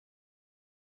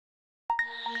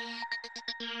Hey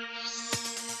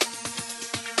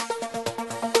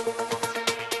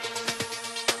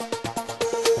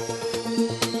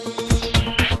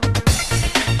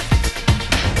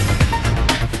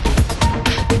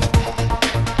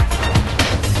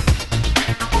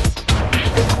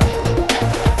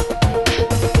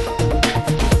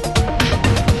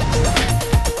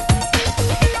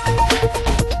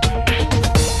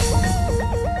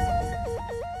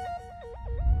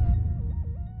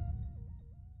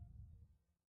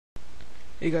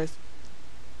guys,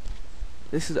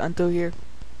 this is Anto here.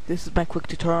 This is my quick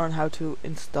tutorial on how to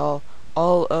install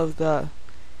all of the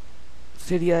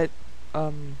Cydia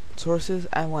sources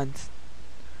at once.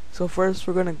 So first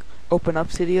we're going to open up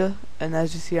Cydia, and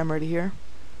as you see I'm already here.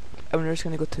 And we're just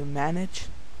going to go to Manage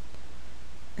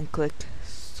and click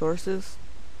Sources,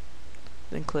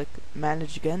 then click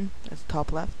Manage again at the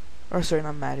top left, or sorry,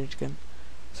 not Manage again,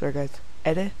 sorry guys,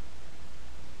 Edit,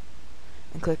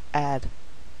 and click Add.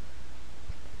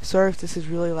 Sorry if this is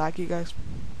really laggy, guys.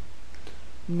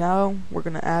 Now we're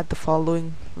gonna add the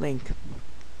following link.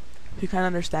 If you can't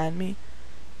understand me,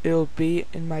 it'll be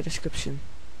in my description.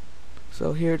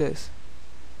 So here it is.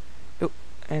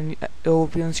 And it will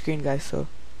be on the screen, guys. So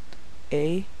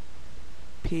A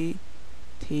P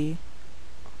T,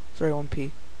 sorry, one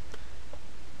P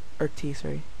or T,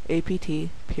 sorry.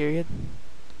 APT period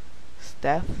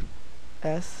Steph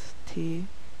STEFF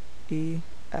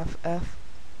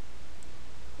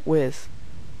Wiz,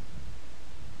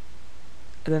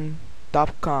 and then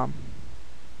 .com.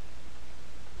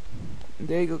 And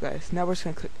there you go, guys. Now we're just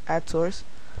gonna click add source.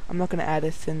 I'm not gonna add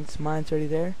it since mine's already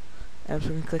there, and I'm just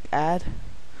gonna click add.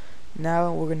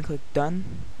 Now we're gonna click done,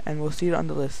 and we'll see it on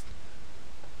the list.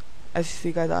 As you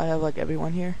see, guys, I have like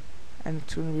everyone here, and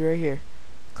it's gonna be right here.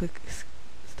 Click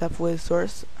Step Wiz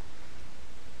source,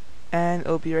 and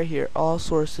it'll be right here, all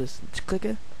sources. Just click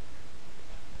it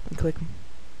and click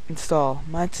install.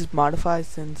 Mine is modified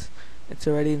since it's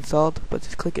already installed, but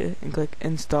just click it and click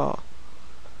install.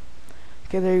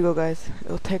 Okay, there you go, guys. It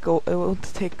won't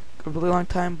take a really long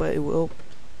time, but it will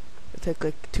take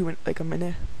like a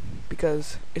minute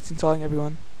because it's installing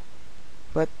everyone.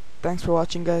 But thanks for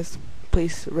watching, guys.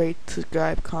 Please rate,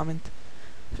 subscribe, comment.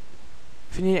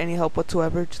 If you need any help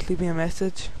whatsoever, just leave me a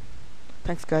message.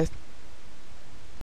 Thanks, guys.